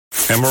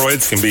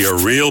Hemorrhoids can be a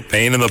real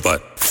pain in the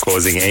butt,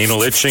 causing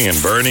anal itching and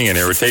burning and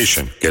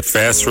irritation. Get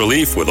fast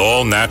relief with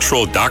all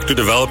natural,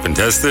 doctor-developed and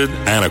tested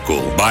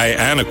Anacool. Buy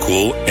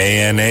Anacool,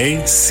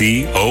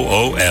 ANACOOL,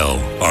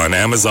 on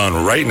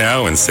Amazon right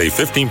now and save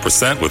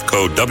 15% with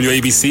code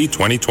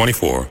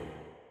WABC2024.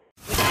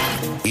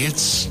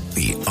 It's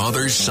The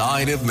Other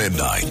Side of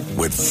Midnight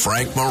with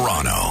Frank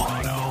Morano.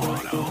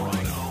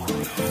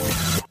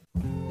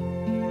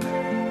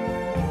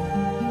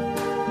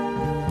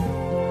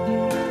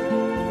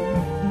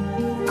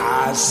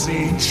 I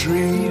see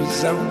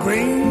trees of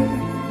green,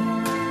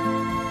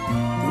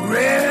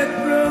 red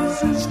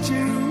roses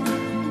too.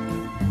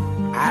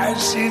 I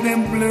see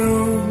them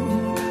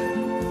bloom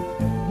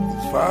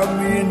for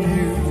me and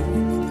you.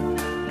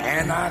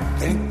 And I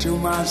think to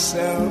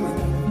myself,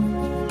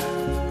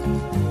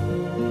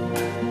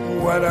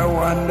 what a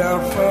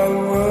wonderful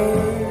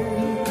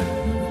world.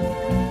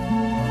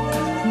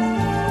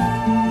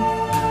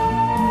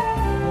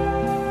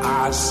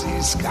 I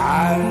see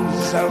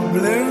skies of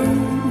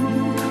blue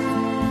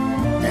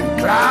and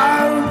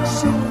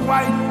clouds of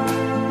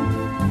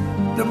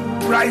white, the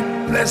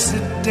bright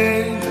blessed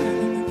day,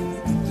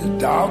 the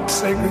dark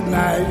sacred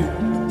night.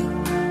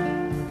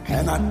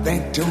 And I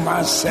think to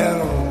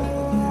myself,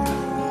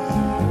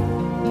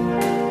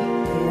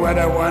 what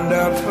a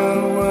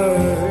wonderful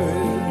world.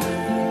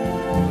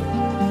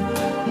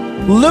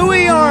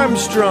 Louis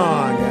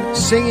Armstrong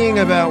singing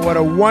about what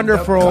a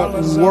wonderful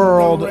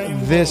world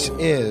this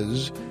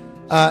is.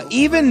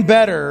 Even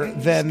better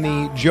than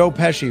the Joe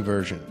Pesci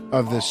version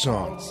of this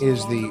song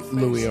is the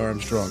Louis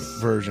Armstrong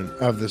version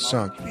of this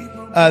song.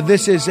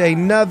 This is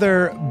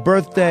another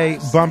birthday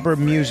bumper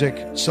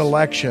music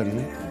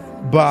selection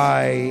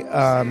by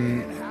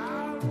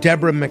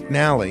Deborah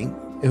McNally,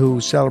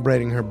 who's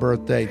celebrating her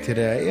birthday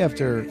today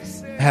after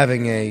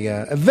having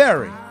a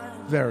very,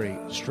 very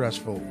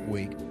stressful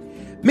week.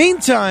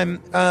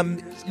 Meantime,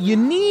 you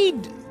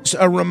need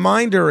a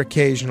reminder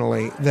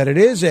occasionally that it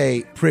is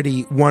a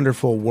pretty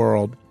wonderful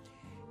world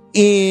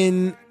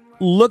in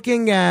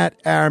looking at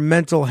our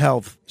mental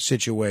health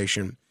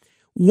situation.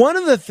 One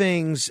of the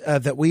things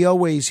that we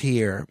always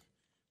hear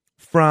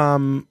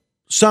from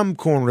some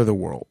corner of the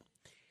world,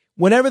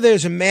 whenever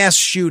there's a mass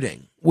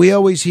shooting, we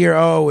always hear,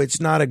 oh,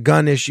 it's not a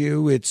gun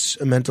issue, it's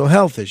a mental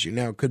health issue.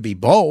 Now, it could be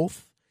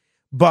both,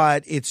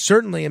 but it's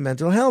certainly a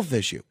mental health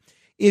issue.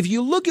 If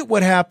you look at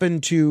what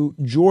happened to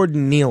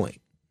Jordan Neely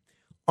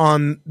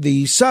on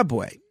the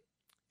subway,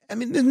 I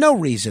mean, there's no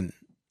reason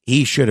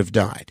he should have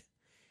died.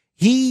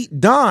 He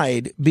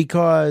died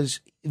because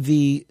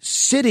the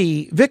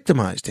city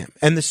victimized him,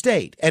 and the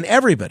state, and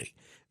everybody.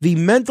 The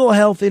mental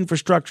health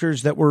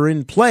infrastructures that were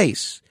in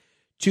place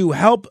to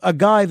help a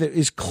guy that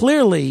is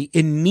clearly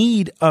in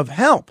need of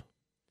help,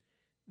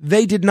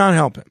 they did not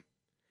help him.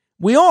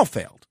 We all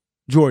failed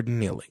Jordan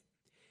Neely.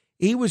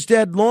 He was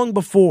dead long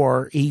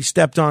before he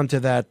stepped onto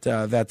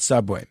that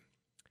subway.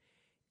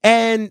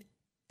 And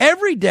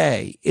every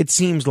day, it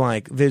seems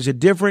like there's a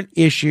different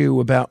issue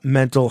about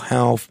mental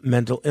health,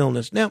 mental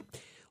illness. Now,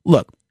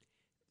 look,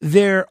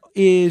 there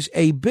is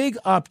a big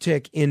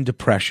uptick in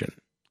depression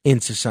in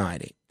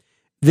society.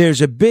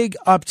 There's a big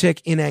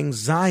uptick in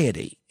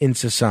anxiety in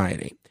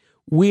society.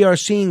 We are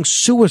seeing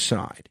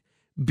suicide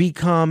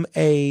become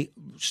a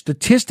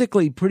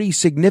statistically pretty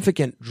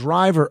significant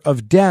driver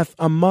of death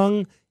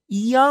among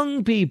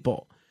young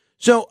people.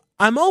 So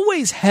I'm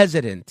always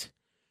hesitant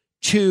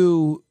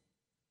to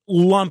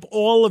lump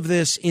all of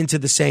this into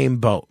the same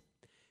boat,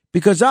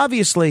 because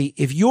obviously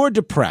if you're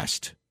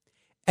depressed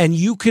and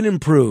you can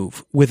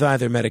improve with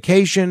either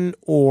medication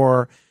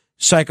or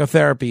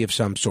psychotherapy of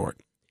some sort,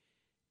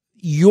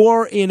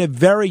 you're in a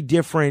very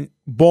different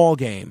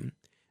ballgame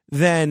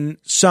than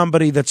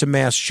somebody that's a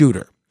mass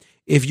shooter.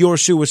 If you're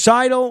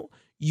suicidal,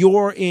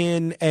 you're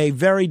in a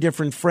very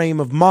different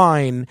frame of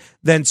mind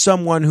than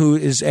someone who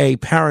is a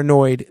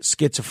paranoid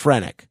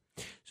schizophrenic.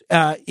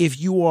 If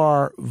you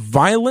are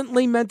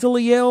violently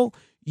mentally ill,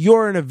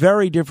 you're in a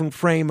very different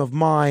frame of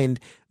mind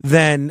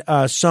than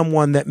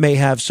someone that may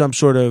have some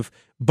sort of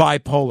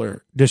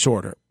bipolar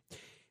disorder.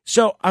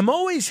 So I'm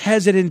always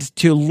hesitant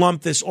to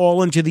lump this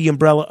all into the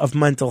umbrella of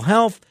mental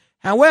health.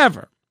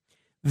 However,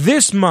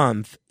 this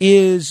month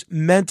is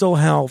Mental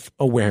Health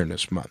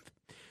Awareness Month.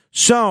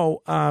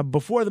 So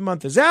before the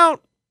month is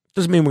out,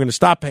 doesn't mean we're going to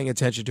stop paying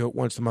attention to it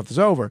once the month is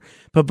over,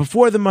 but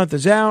before the month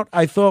is out,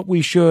 I thought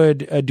we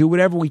should do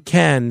whatever we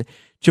can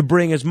to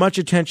bring as much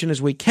attention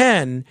as we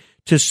can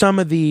to some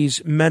of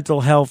these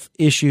mental health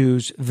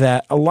issues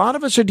that a lot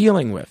of us are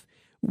dealing with.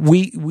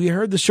 We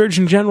heard the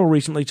Surgeon General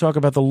recently talk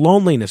about the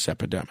loneliness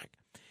epidemic.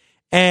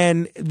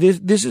 And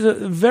this is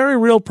a very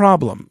real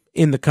problem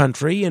in the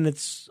country, and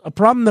it's a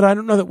problem that I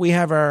don't know that we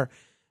have our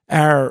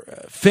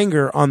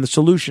finger on the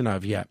solution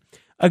of yet.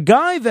 A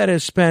guy that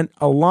has spent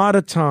a lot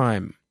of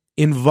time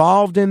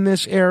involved in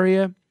this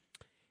area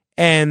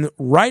and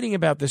writing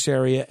about this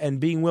area and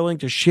being willing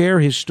to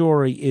share his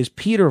story is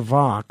Peter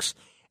Vox,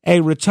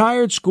 a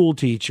retired school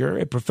teacher,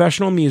 a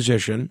professional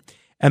musician,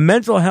 a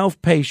mental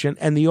health patient,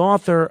 and the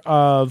author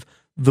of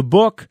the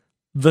book,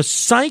 The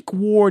Psych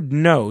Ward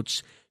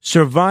Notes,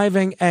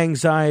 Surviving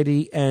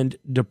Anxiety and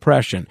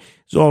Depression.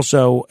 He's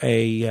also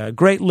a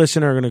great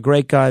listener and a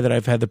great guy that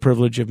I've had the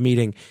privilege of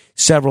meeting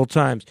several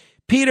times.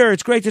 Peter,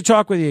 it's great to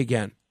talk with you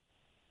again.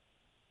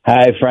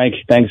 Hi, Frank.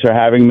 Thanks for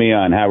having me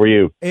on. How are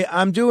you?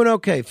 I'm doing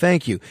okay.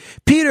 Thank you.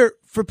 Peter,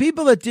 for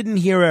people that didn't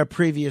hear our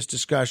previous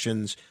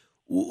discussions,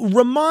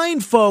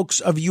 remind folks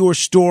of your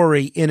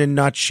story in a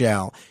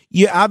nutshell.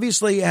 You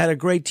obviously had a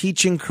great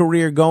teaching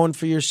career going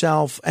for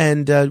yourself,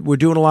 and we're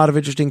doing a lot of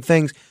interesting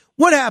things.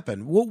 What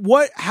happened?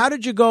 How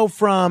did you go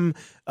from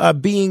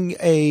being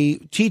a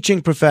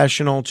teaching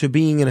professional to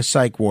being in a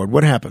psych ward?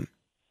 What happened?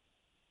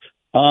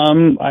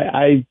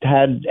 I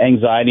had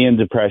anxiety and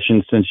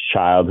depression since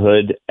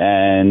childhood,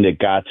 and it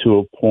got to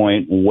a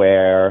point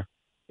where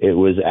it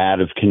was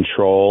out of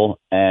control.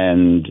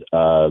 And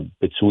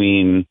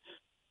between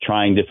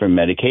trying different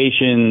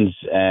medications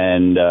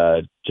and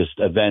just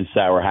events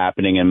that were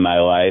happening in my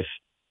life,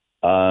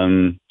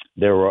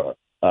 there were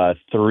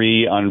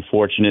 3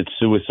 unfortunate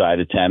suicide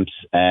attempts,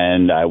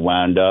 and I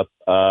wound up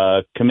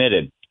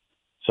committed.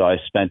 So I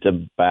spent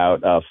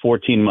about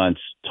 14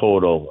 months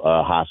total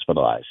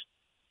hospitalized.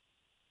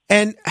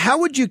 And how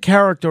would you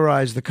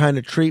characterize the kind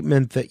of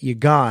treatment that you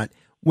got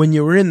when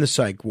you were in the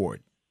psych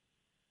ward?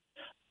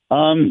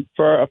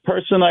 For a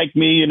person like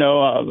me, you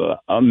know,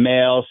 a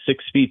male,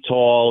 6 feet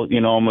tall,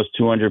 you know, almost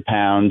 200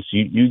 pounds,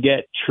 you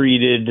get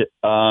treated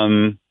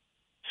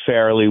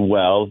fairly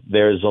well.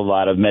 There's a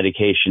lot of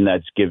medication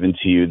that's given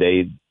to you.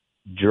 They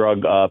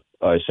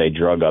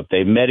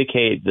they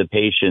medicate the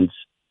patients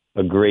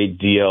a great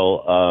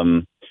deal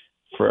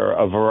for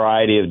a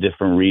variety of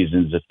different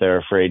reasons. If they're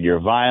afraid you're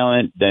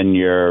violent, then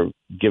you're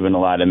given a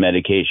lot of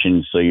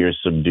medication, so you're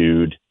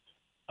subdued.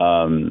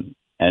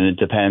 And it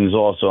depends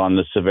also on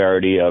the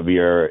severity of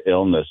your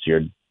illness.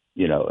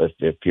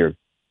 If you're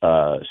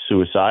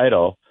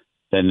suicidal,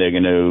 then they're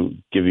going to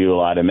give you a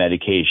lot of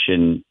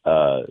medication,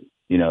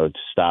 to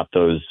stop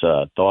those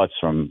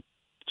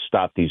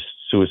stop these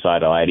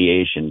suicidal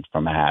ideation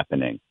from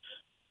happening.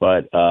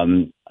 But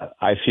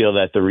I feel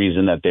that the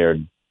reason that they're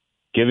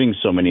giving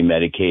so many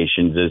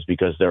medications is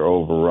because they're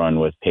overrun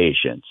with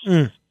patients.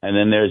 And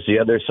then there's the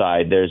other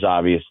side. There's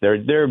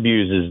there are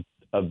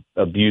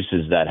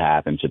abuses that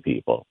happen to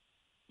people,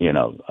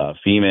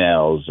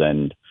 females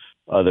and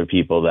other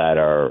people that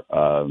are,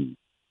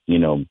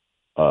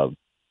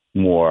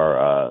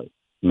 more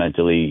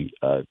mentally,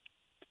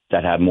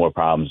 that have more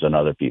problems than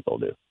other people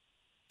do.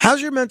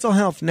 How's your mental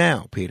health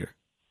now, Peter?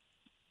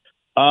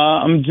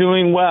 I'm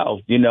doing well.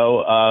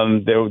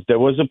 There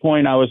was a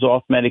point I was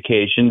off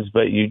medications,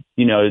 but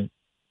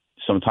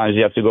sometimes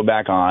you have to go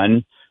back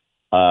on.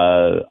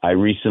 I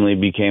recently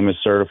became a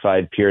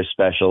certified peer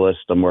specialist.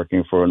 I'm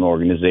working for an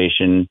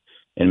organization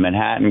in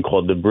Manhattan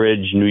called The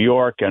Bridge, New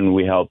York, and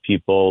we help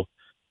people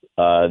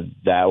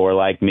that were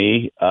like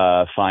me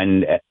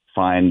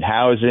find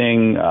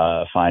housing,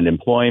 find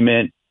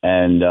employment,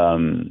 and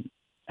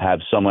have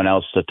someone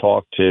else to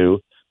talk to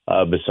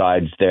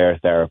besides their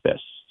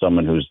therapist,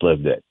 someone who's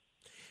lived it.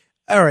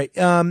 All right.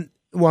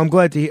 Well, I'm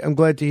glad to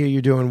hear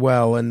you're doing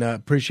well, and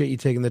appreciate you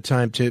taking the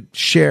time to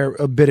share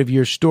a bit of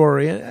your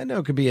story. I know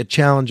it could be a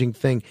challenging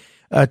thing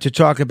to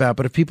talk about,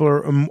 but if people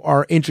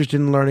are interested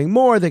in learning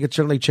more, they could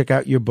certainly check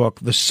out your book,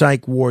 The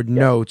Psych Ward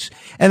Notes,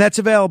 and that's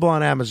available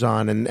on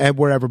Amazon and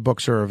wherever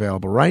books are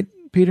available, right,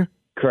 Peter?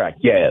 Correct.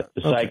 Yeah.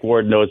 The Psych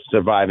Ward Notes,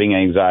 Surviving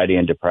Anxiety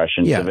and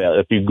Depression. Yeah.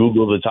 If you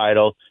Google the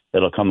title,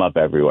 it'll come up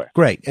everywhere.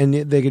 Great. And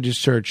they could just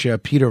search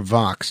Peter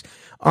Vox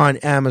on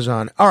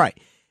Amazon. All right.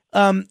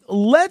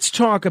 Let's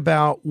talk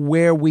about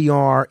where we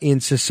are in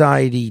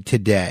society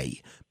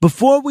today.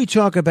 Before we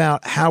talk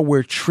about how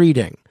we're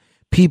treating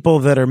people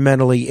that are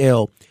mentally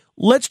ill,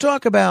 let's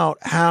talk about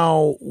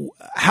how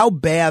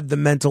bad the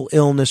mental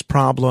illness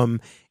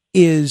problem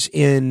is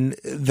in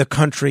the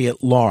country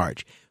at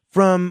large.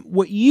 From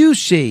what you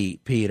see,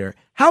 Peter,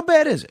 how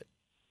bad is it?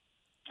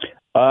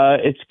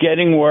 It's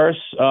getting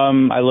worse.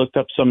 I looked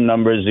up some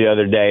numbers the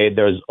other day.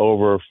 There's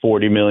over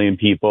 40 million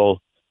people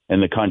in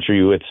the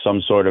country with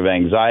some sort of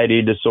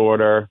anxiety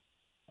disorder.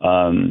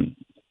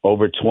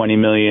 Over 20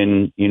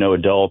 million,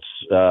 adults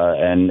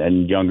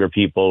and younger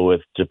people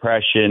with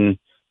depression.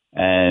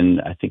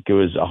 And I think it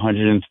was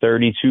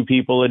 132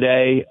 people a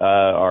day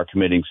are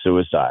committing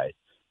suicide.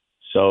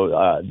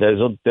 So there's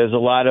a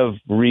lot of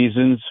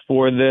reasons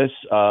for this.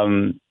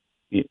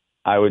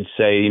 I would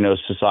say,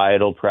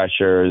 societal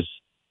pressures,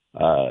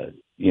 the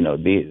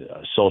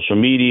social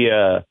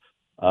media,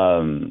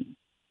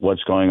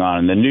 what's going on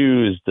in the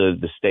news,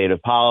 the state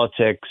of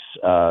politics,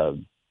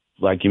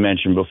 like you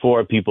mentioned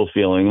before, people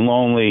feeling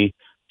lonely,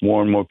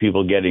 more and more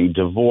people getting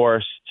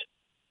divorced,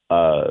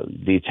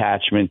 the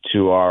attachment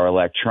to our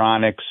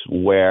electronics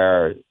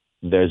where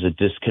there's a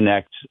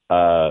disconnect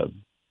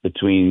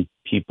between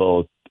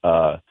people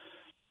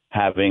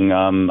having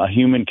a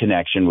human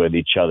connection with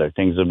each other.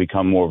 Things have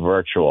become more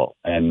virtual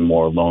and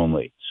more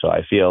lonely. So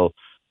I feel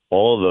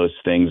all of those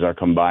things are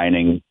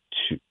combining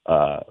to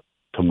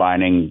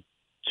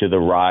the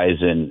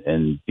rise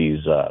in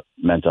these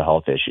mental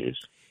health issues.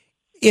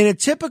 In a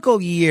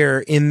typical year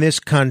in this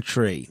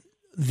country,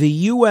 the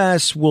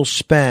U.S. will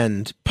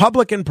spend,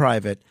 public and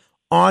private,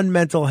 on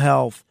mental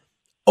health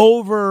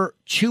over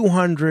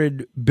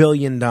 $200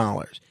 billion.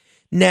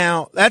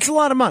 Now, that's a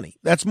lot of money.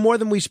 That's more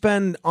than we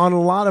spend on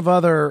a lot of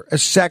other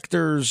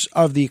sectors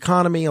of the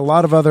economy, a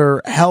lot of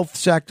other health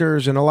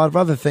sectors, and a lot of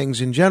other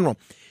things in general.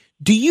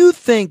 Do you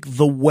think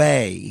the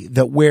way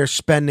that we're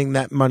spending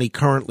that money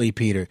currently,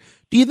 Peter,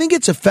 do you think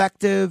it's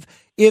effective?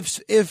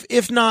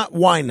 If not,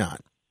 why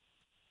not?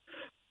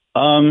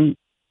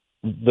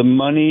 The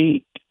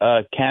money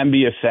can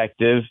be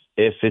effective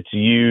if it's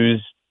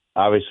used,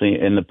 obviously,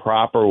 in the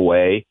proper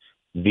way.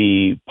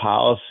 The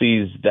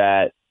policies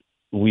that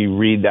we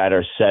read that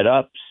are set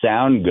up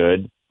sound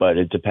good, but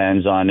it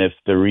depends on if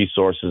the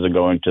resources are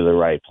going to the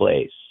right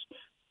place.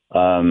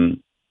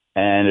 And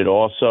it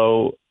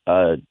also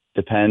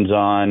depends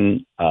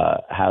on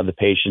how the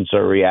patients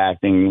are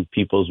reacting,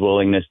 people's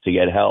willingness to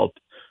get help,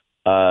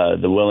 the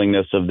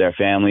willingness of their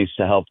families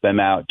to help them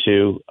out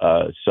too.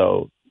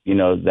 So, you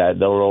know,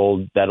 that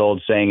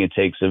old saying, it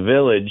takes a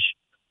village,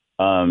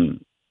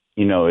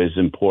 you know, is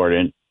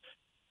important.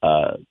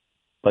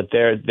 But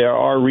there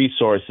are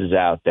resources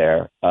out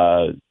there.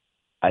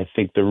 I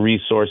think the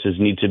resources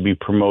need to be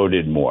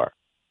promoted more.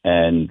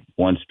 And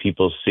once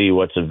people see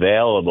what's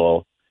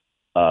available,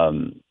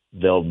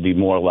 they'll be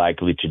more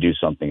likely to do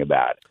something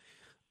about it.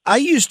 I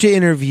used to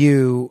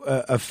interview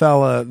a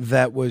fella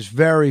that was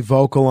very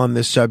vocal on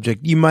this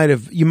subject. You might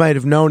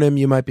have known him.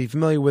 You might be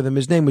familiar with him.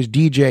 His name was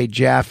DJ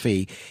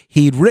Jaffe.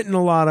 He'd written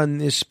a lot on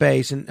this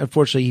space, and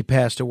unfortunately, he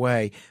passed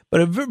away.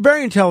 But a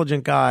very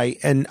intelligent guy,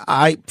 and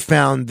I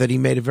found that he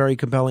made a very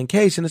compelling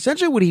case. And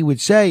essentially, what he would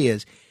say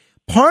is,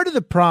 part of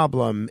the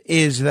problem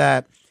is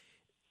that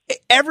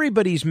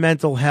everybody's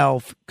mental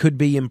health could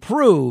be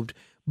improved,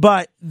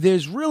 but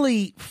there's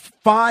really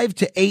 5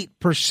 to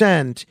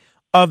 8%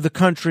 of the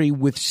country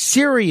with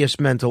serious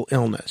mental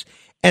illness,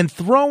 and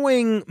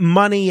throwing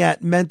money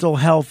at mental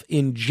health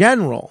in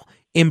general,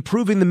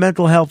 improving the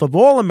mental health of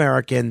all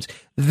Americans,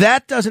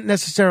 that doesn't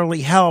necessarily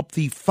help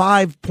the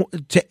 5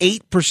 to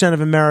 8%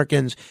 of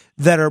Americans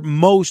that are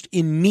most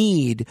in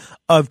need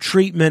of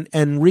treatment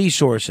and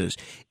resources.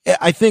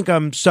 I think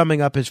I'm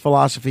summing up his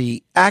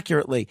philosophy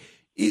accurately.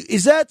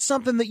 Is that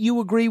something that you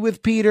agree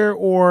with, Peter,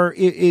 or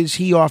is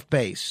he off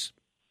base?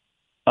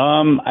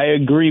 I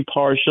agree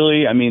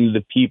partially. I mean,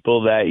 the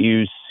people that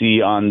you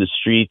see on the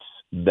streets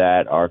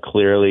that are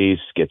clearly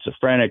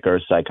schizophrenic or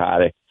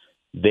psychotic,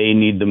 they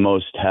need the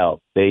most help.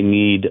 They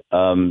need,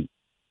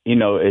 you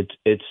know,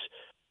 it's,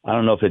 I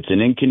don't know if it's an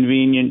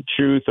inconvenient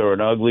truth or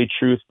an ugly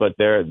truth, but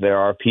there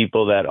are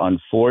people that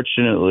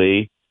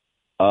unfortunately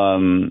are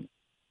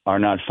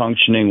not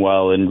functioning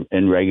well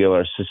in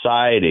regular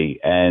society.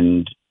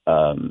 And,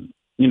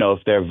 you know,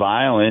 if they're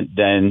violent,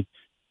 then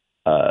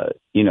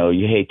you know,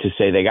 you hate to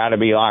say they got to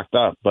be locked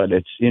up, but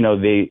it's, you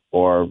know,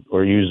 or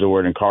use the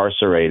word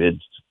incarcerated,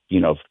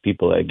 you know,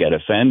 people that get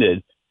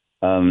offended.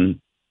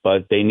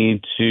 But they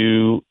need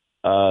to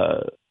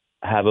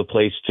have a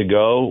place to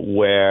go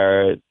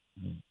where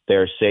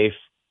they're safe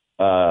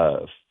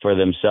for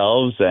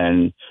themselves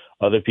and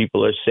other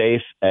people are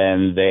safe,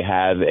 and they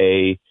have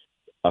a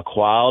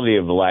quality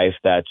of life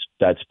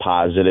that's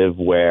positive,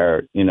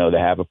 where, you know, they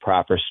have a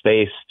proper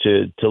space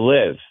to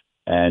live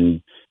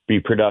and be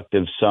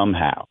productive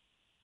somehow.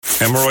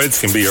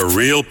 Hemorrhoids can be a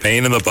real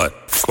pain in the butt,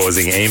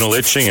 causing anal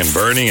itching and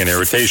burning and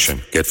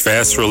irritation. Get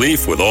fast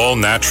relief with all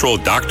natural,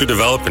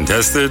 doctor-developed and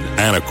tested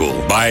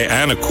Anacool. Buy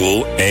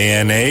Anacool,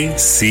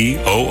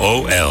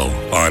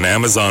 ANACOOL, on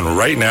Amazon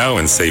right now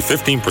and save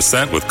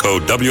 15% with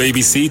code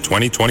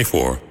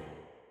WABC2024.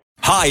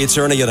 Hi, it's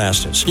Ernie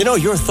Anastas. You know,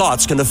 your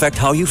thoughts can affect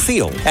how you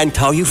feel, and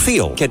how you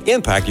feel can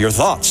impact your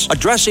thoughts.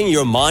 Addressing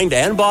your mind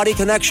and body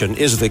connection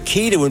is the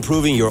key to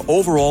improving your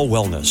overall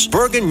wellness.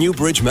 Bergen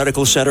Newbridge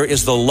Medical Center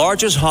is the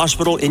largest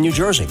hospital in New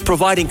Jersey,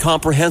 providing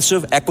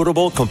comprehensive,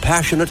 equitable,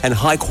 compassionate, and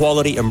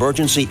high-quality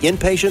emergency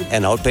inpatient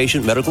and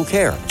outpatient medical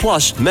care,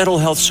 plus mental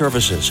health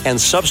services and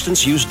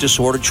substance use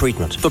disorder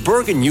treatment. The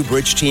Bergen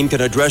Newbridge team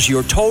can address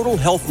your total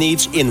health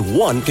needs in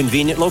one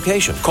convenient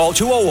location. Call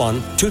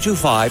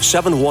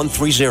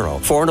 201-225-7130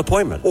 for an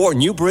appointment, or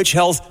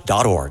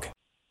newbridgehealth.org.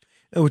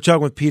 We're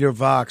talking with Peter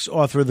Vox,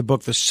 author of the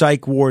book, The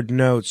Psych Ward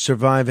Notes,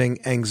 Surviving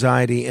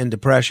Anxiety and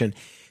Depression.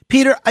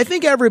 Peter, I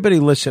think everybody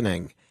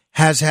listening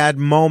has had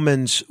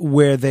moments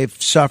where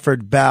they've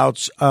suffered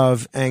bouts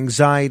of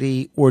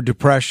anxiety or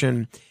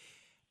depression.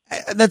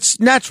 That's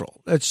natural.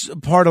 That's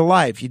part of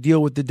life. You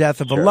deal with the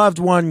death of a loved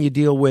one. You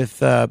deal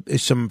with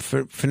some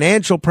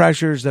financial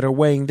pressures that are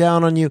weighing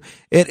down on you.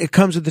 It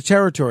comes with the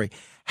territory.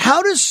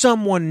 How does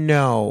someone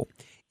know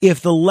if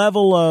the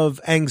level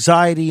of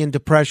anxiety or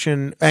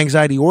depression, I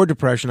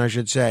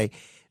should say,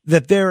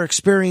 that they're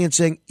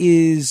experiencing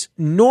is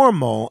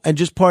normal and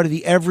just part of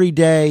the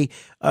everyday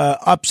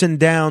ups and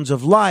downs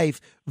of life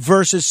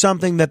versus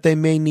something that they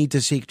may need to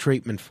seek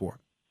treatment for?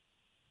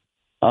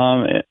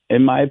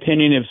 In my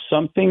opinion, if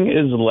something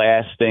is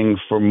lasting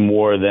for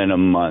more than a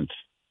month,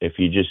 if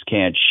you just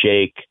can't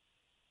shake,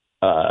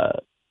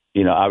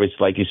 you know, obviously,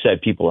 like you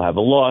said, people have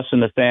a loss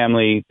in the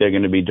family, they're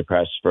going to be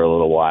depressed for a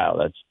little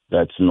while.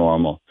 that's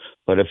normal.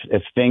 But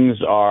if things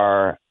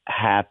are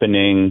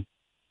happening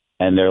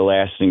and they're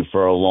lasting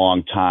for a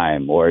long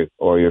time, or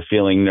you're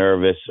feeling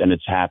nervous and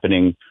it's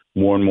happening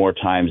more and more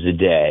times a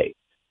day,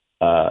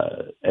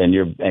 and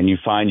you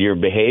find your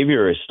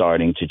behavior is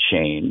starting to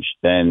change,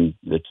 then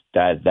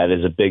that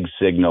is a big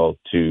signal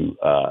to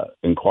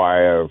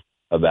inquire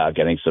about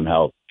getting some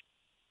help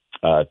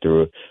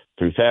through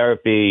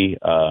therapy,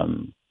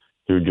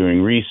 through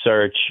doing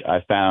research. I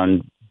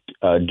found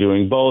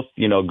doing both,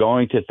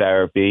 going to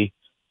therapy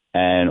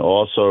and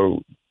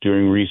also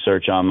doing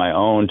research on my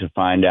own to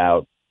find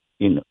out,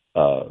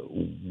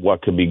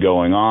 what could be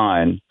going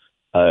on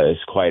is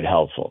quite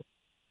helpful.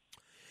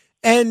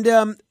 And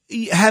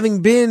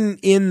having been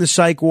in the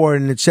psych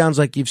ward, and it sounds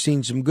like you've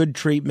seen some good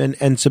treatment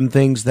and some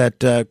things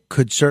that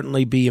could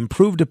certainly be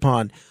improved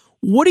upon,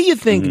 what do you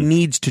think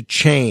needs to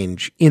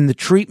change in the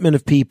treatment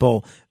of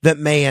people that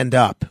may end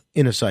up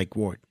in a psych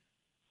ward?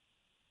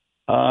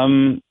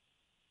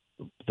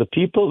 The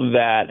people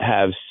that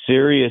have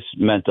serious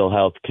mental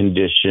health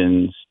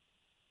conditions,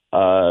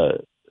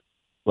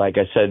 like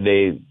I said,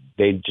 they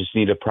just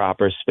need a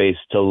proper space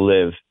to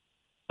live.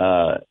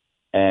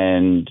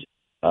 And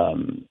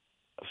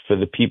for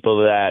the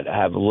people that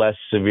have less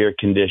severe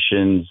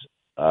conditions,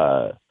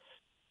 the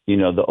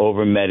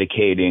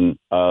over-medicating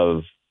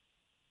of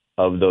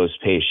those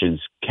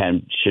patients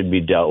should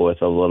be dealt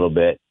with a little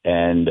bit,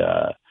 and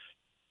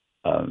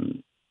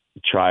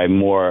try a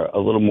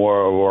little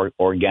more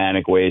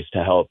organic ways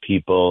to help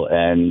people,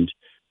 and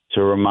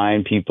to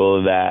remind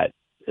people that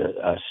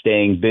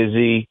staying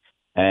busy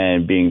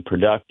and being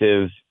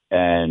productive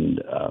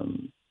and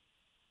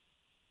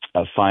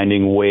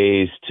finding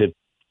ways to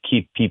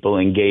keep people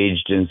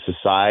engaged in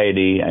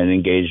society and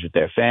engaged with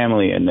their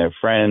family and their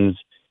friends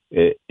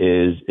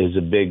is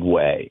a big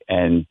way,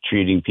 and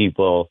treating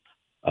people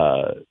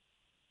as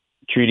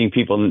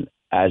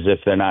if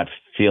they're not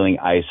feeling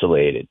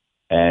isolated,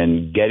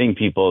 and getting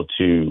people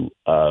to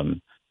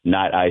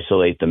not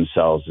isolate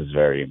themselves is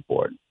very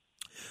important.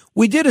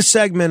 We did a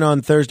segment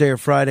on Thursday or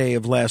Friday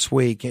of last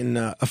week in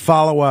a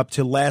follow-up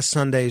to last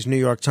Sunday's New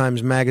York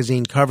Times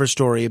Magazine cover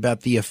story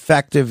about the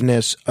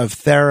effectiveness of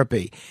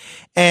therapy.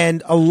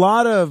 And a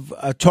lot of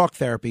talk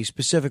therapy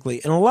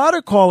specifically, and a lot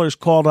of callers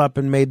called up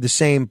and made the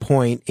same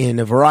point in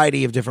a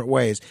variety of different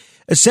ways.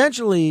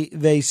 Essentially,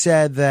 they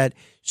said that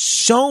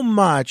so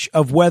much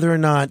of whether or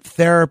not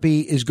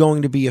therapy is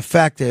going to be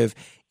effective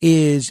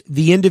is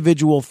the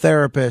individual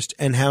therapist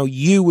and how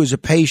you as a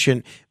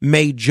patient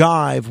may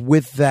jive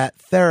with that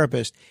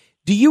therapist.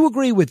 Do you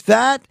agree with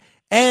that?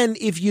 And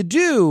if you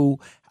do,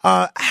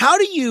 how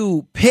do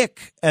you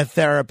pick a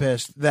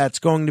therapist that's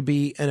going to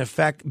be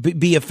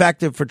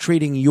effective for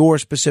treating your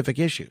specific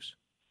issues?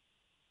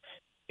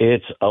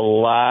 It's a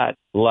lot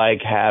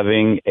like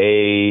having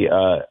a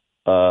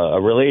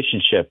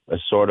relationship, a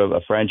sort of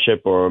a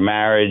friendship or a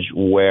marriage,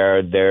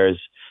 where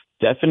there's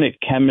definite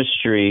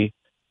chemistry,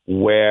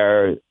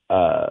 where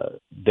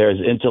there's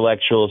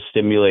intellectual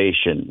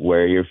stimulation,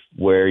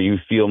 where you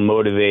feel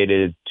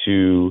motivated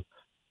to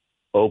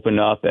open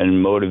up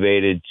and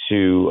motivated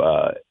to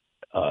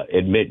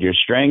admit your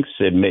strengths,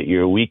 admit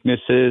your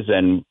weaknesses,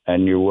 and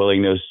your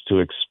willingness to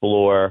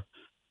explore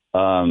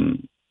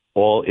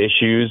all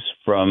issues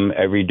from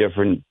every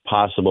different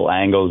possible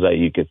angles that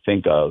you could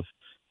think of.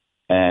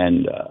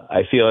 And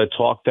I feel that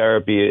talk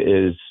therapy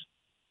is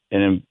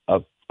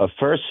a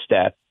first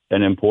step,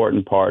 an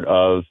important part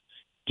of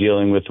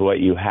dealing with what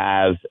you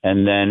have.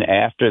 And then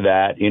after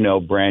that,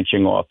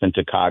 branching off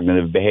into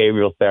cognitive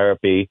behavioral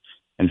therapy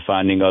and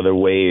finding other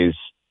ways,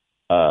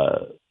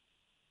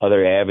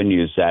 other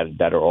avenues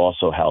that are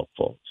also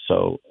helpful.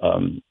 So,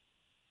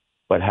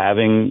 but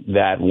having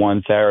that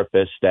one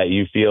therapist that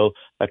you feel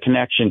a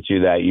connection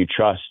to, that you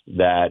trust,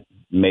 that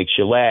makes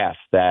you laugh,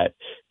 that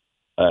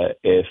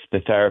if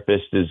the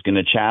therapist is going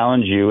to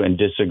challenge you and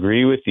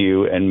disagree with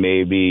you and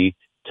maybe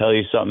tell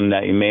you something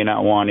that you may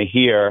not want to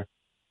hear,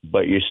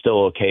 but you're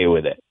still okay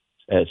with it.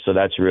 So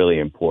that's really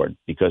important,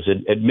 because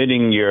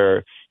admitting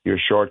your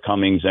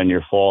shortcomings and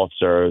your faults,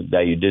 or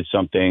that you did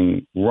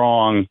something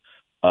wrong,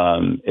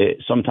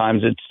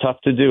 sometimes it's tough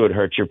to do. It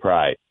hurts your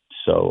pride.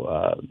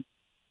 So,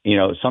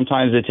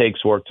 sometimes it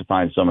takes work to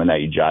find someone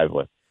that you jive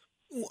with.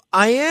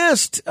 I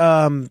asked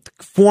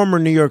former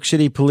New York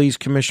City Police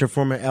Commissioner,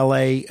 former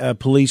L.A.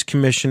 Police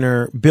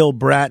Commissioner Bill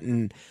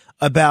Bratton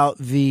about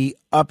the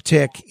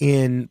uptick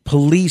in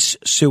police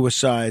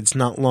suicides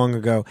not long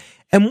ago.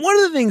 And one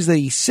of the things that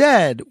he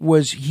said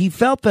was he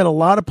felt that a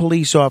lot of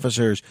police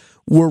officers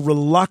were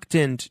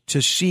reluctant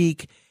to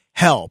seek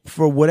help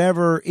for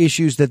whatever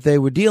issues that they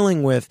were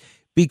dealing with,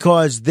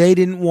 because they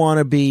didn't want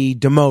to be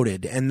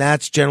demoted. And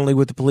that's generally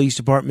what the police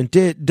department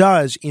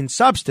does in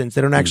substance.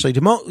 They don't actually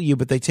demote you,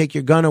 but they take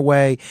your gun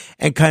away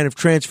and kind of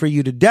transfer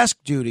you to desk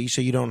duty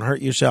so you don't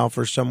hurt yourself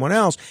or someone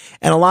else.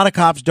 And a lot of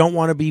cops don't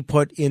want to be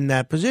put in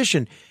that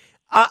position.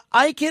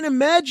 I can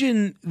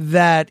imagine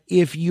that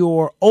if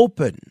you're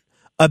open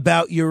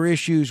about your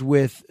issues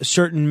with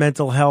certain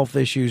mental health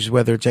issues,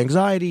 whether it's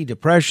anxiety,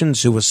 depression,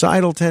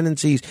 suicidal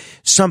tendencies,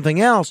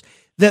 something else,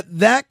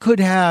 that could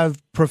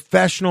have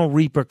professional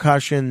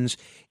repercussions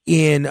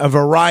in a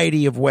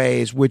variety of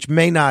ways, which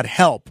may not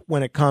help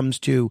when it comes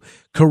to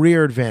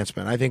career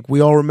advancement. I think we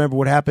all remember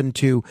what happened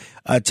to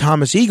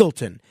Thomas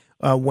Eagleton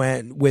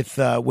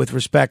with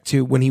respect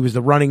to when he was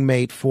the running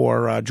mate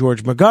for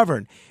George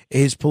McGovern.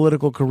 His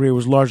political career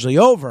was largely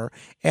over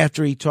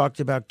after he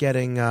talked about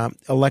getting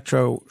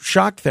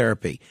electroshock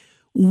therapy.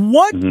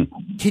 What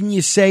can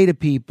you say to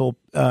people,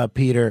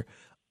 Peter,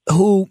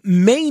 who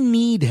may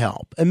need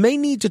help and may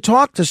need to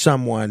talk to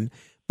someone,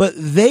 but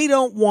they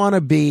don't want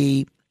to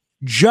be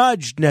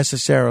judged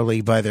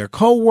necessarily by their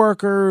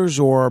coworkers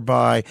or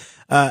by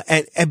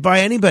and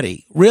by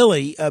anybody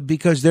really,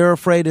 because they're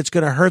afraid it's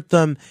going to hurt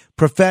them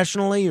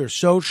professionally or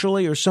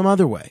socially or some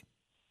other way?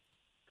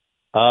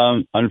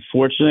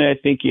 Unfortunately, I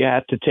think you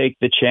have to take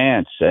the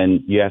chance,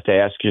 and you have to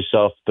ask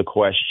yourself the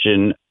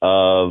question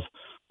of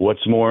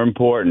what's more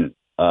important,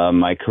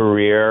 my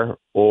career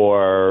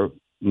or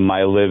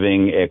my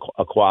living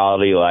a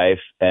quality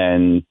life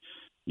and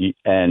your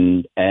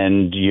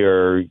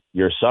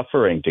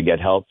suffering, to get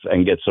help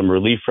and get some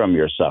relief from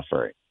your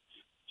suffering.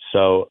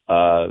 So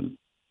the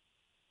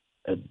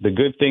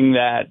good thing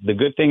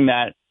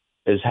that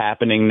is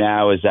happening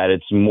now is that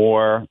it's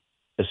more,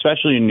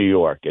 especially in New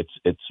York,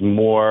 it's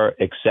more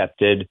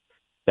accepted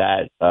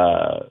that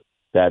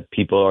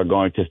people are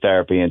going to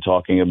therapy and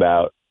talking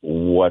about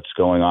what's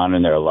going on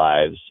in their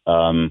lives.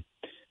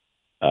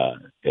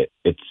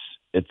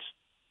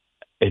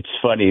 It's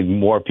funny.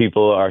 More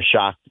people are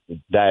shocked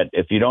that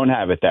if you don't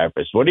have a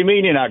therapist, what do you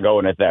mean you're not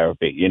going to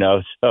therapy?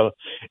 So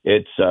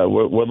it's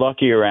we're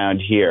lucky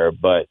around here.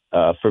 But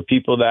for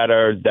people that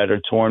are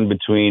torn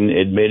between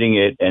admitting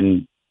it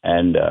and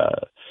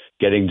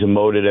getting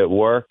demoted at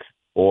work,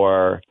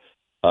 or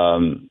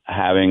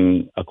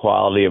having a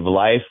quality of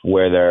life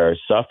where they're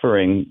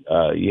suffering,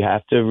 you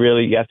have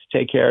to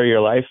take care of your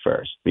life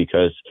first,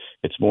 because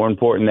it's more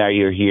important that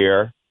you're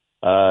here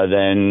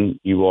than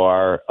you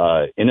are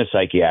in a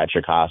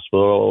psychiatric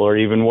hospital, or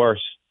even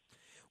worse.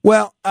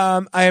 Well,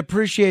 I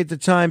appreciate the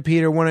time,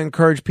 Peter. I want to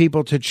encourage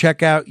people to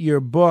check out your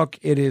book.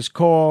 It is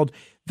called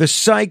The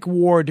Psych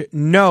Ward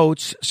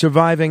Notes,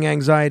 Surviving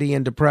Anxiety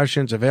and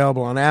Depression. It's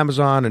available on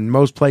Amazon and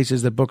most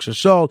places that books are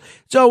sold.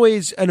 It's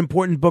always an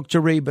important book to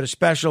read, but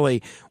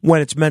especially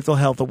when it's Mental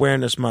Health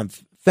Awareness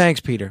Month. Thanks,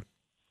 Peter.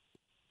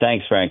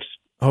 Thanks, Frank.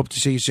 Hope to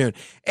see you soon.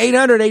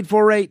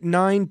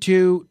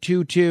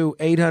 800-848-9222.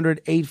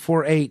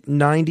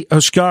 800-848-90. Oh,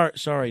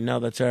 sorry.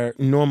 No, that's our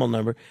normal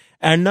number.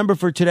 Our number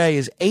for today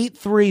is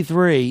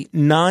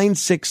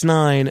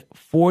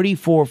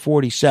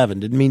 833-969-4447.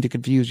 Didn't mean to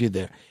confuse you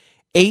there.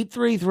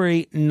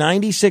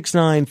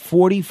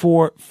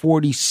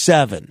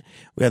 833-969-4447.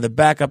 We have the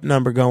backup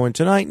number going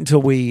tonight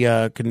until we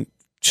can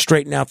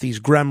straighten out these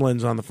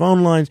gremlins on the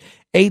phone lines.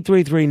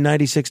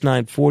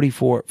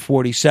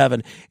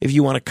 833-969-4447 if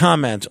you want to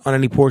comment on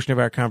any portion of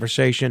our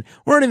conversation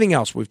or anything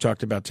else we've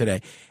talked about today.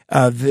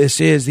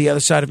 This is The Other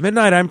Side of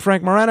Midnight. I'm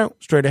Frank Morano.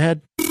 Straight ahead.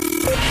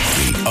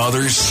 The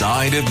Other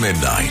Side of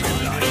Midnight.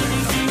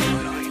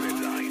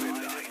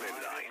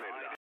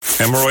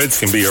 Hemorrhoids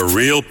can be a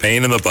real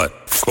pain in the butt,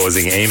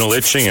 causing anal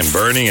itching and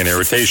burning and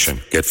irritation.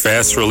 Get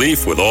fast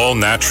relief with all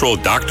natural,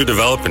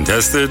 doctor-developed and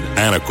tested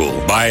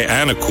Anacool. Buy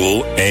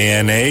Anacool,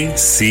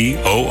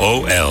 ANACOOL,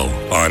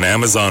 on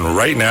Amazon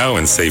right now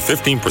and save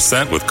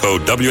 15% with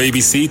code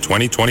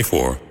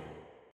WABC2024.